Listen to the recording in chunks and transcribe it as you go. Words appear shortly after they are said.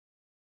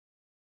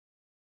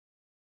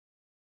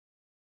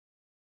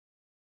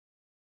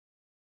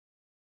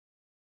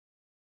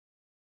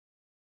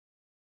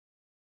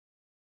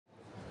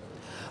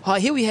Hi,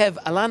 here we have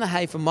Alana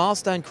Hay from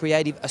Milestone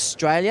Creative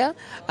Australia.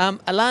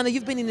 Alana,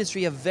 you've been in the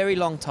industry a very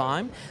long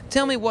time.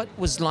 Tell me what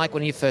was like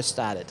when you first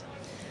started.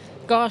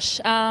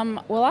 Gosh,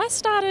 well, I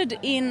started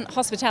in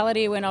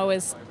hospitality when I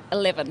was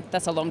 11.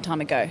 That's a long time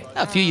ago.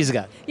 A few years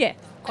ago. Yeah,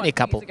 Only a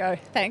couple. years ago.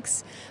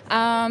 Thanks.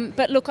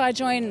 But look, I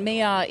joined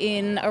MEA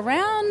in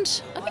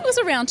around, I think it was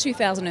around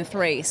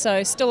 2003,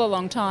 so still a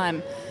long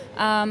time.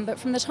 But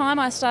from the time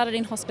I started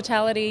in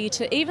hospitality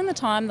to even the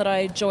time that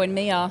I joined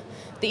MEA,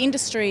 the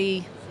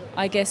industry,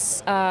 I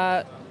guess,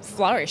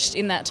 flourished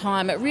in that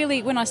time. It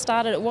really, when I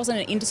started, it wasn't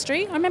an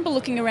industry. I remember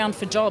looking around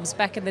for jobs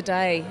back in the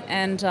day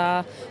and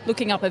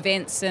looking up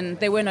events, and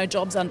there were no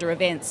jobs under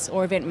events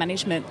or event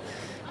management.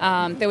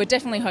 There were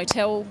definitely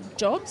hotel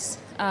jobs.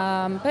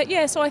 But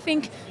yeah, so I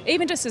think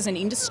even just as an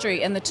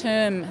industry and the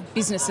term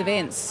business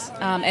events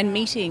and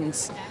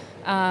meetings,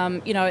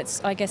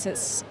 I guess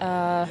it's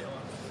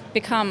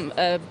become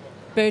a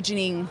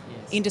burgeoning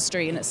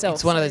industry in itself.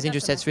 It's one of those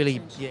industries that's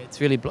really,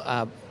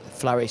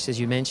 flourished, as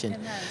you mentioned.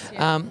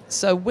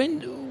 So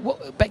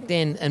back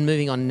then and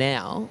moving on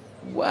now,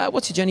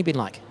 what's your journey been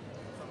like?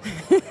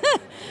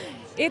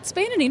 It's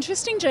been an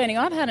interesting journey.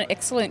 I've had an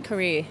excellent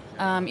career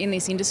in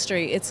this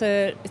industry. It's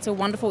a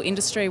wonderful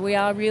industry. We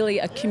are really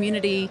a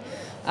community,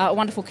 a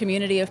wonderful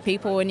community of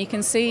people, and you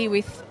can see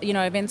with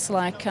events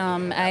like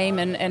AIM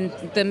and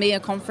the MEA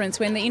conference,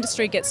 when the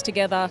industry gets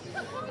together.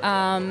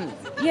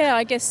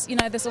 I guess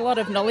there's a lot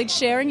of knowledge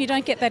sharing. You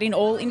don't get that in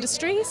all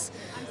industries.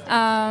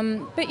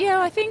 But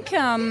yeah, I think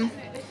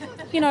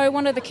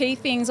one of the key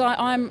things,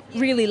 I'm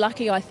really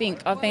lucky. I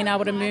think I've been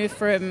able to move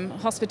from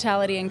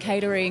hospitality and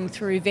catering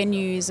through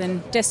venues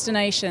and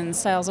destinations,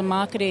 sales and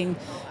marketing,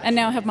 and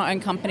now I have my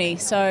own company.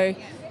 So,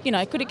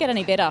 could it get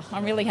any better?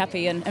 I'm really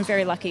happy and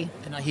very lucky.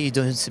 And I hear you're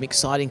doing some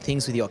exciting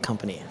things with your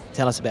company.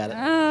 Tell us about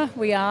it.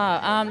 We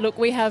are. Look,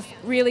 we have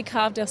really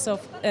carved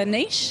ourselves a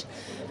niche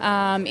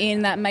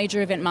in that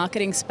major event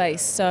marketing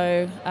space.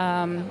 So,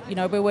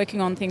 we're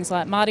working on things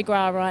like Mardi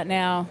Gras right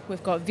now.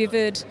 We've got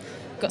Vivid,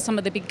 got some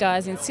of the big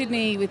guys in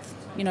Sydney with,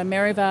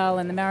 Merivale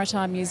and the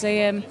Maritime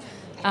Museum.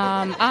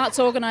 Arts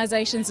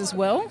organisations as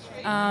well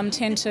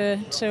tend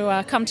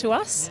to come to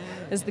us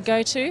as the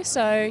go-to.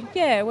 So,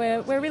 yeah,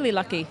 we're really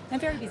lucky and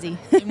very busy.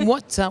 And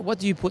what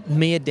do you put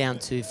MEA down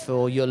to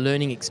for your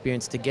learning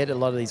experience to get a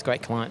lot of these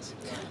great clients?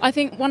 I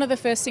think one of the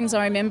first things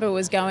I remember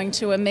was going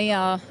to a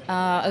MEA,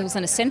 it was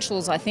an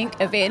Essentials, I think,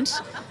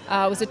 event.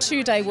 It was a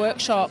 2-day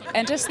workshop,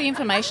 and just the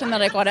information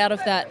that I got out of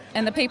that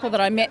and the people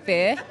that I met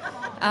there,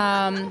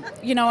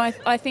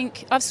 I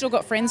think I've still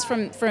got friends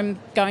from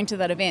going to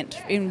that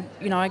event in,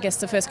 I guess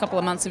the first couple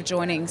of months of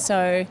joining.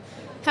 So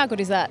how good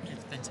is that?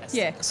 Fantastic.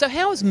 Yeah. So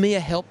how has MEA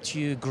helped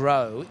you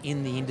grow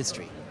in the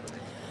industry?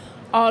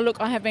 Oh, look,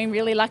 I have been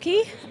really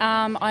lucky.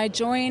 I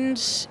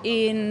joined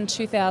in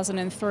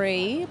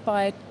 2003.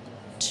 By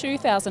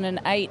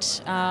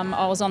 2008,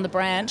 I was on the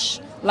branch,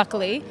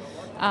 luckily,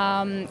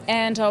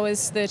 and I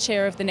was the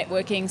chair of the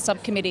networking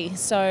subcommittee.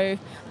 So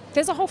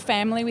there's a whole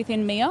family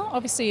within MEA.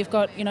 Obviously, you've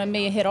got,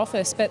 MEA head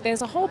office, but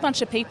there's a whole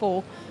bunch of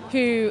people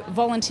who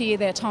volunteer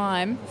their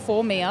time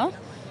for MEA,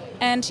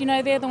 and,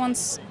 they're the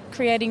ones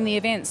creating the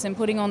events and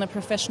putting on the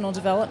professional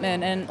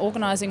development and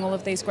organising all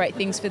of these great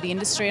things for the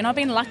industry. And I've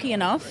been lucky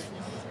enough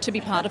to be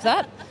part of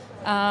that.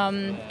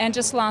 And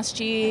just from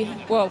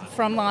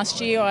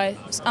last year, I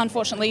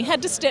unfortunately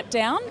had to step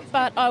down,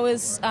 but I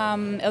was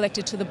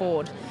elected to the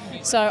board.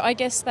 So I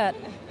guess that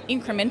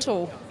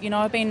incremental,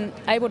 I've been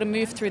able to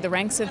move through the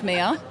ranks of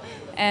MEA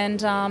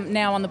and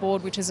now on the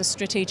board, which is a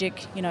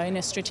strategic, in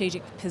a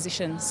strategic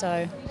position.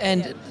 So,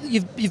 and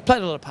you've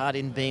played a lot of part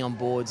in being on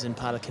boards and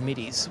part of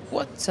committees.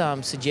 What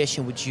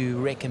suggestion would you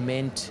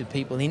recommend to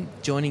people in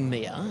joining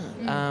MEA?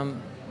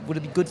 Would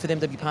it be good for them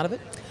to be part of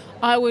it?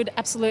 I would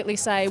absolutely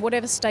say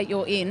whatever state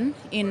you're in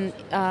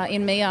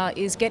MEA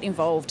is get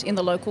involved in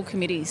the local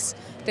committees.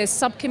 There's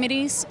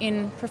subcommittees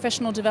in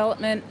professional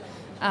development,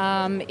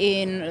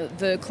 in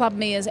the club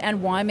MEAs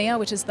and YMEA,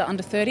 which is the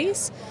under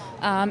 30s,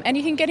 and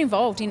you can get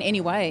involved in any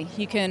way.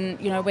 You can,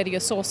 whether you're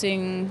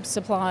sourcing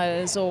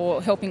suppliers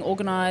or helping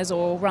organise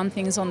or run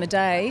things on the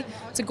day,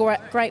 it's a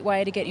great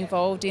way to get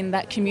involved in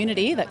that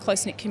community, that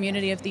close-knit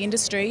community of the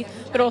industry,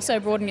 but also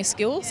broaden your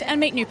skills and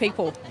meet new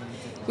people,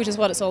 which is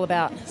what it's all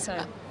about. So.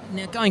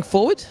 Now, going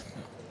forward,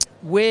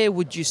 where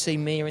would you see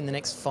MEA in the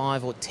next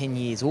 5 or 10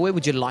 years, or where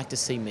would you like to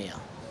see MEA?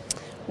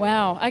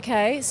 Wow,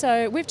 okay,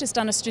 so we've just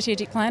done a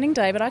strategic planning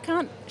day, but I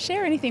can't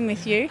share anything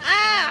with you.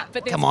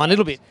 But come on, a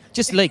little bit.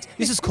 Just leaks.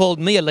 This is called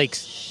MEA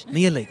leaks.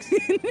 MEA leaks.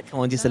 Come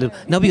on, just a little.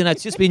 Nobody knows.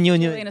 It's just been you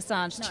and you. Julian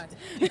Assange,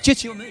 no.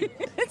 Just you and me.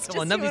 Come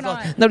on,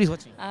 nobody's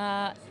watching.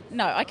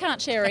 No, I can't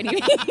share any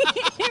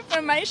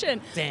information.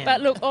 Damn.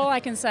 But look, all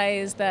I can say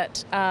is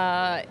that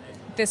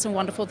there's some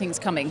wonderful things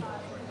coming.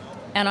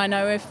 And I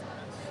know I've,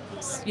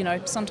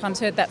 sometimes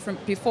heard that from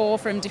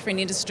different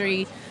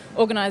industry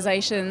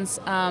organisations,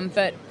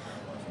 but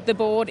the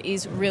board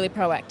is really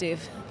proactive,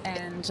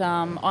 and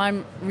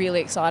I'm really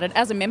excited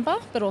as a member,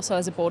 but also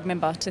as a board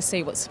member, to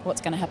see what's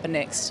going to happen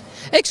next.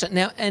 Excellent.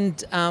 Now,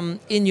 and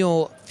in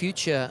your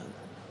future,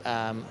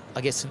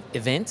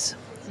 events,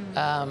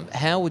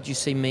 How would you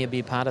see MEA be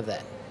a part of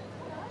that?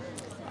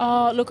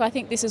 Oh, look, I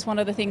think this is one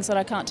of the things that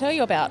I can't tell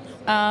you about.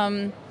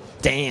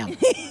 Damn.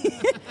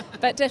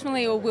 But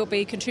definitely will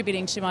be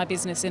contributing to my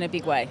business in a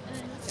big way.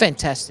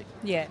 Fantastic.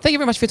 Yeah. Thank you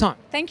very much for your time.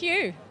 Thank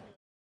you.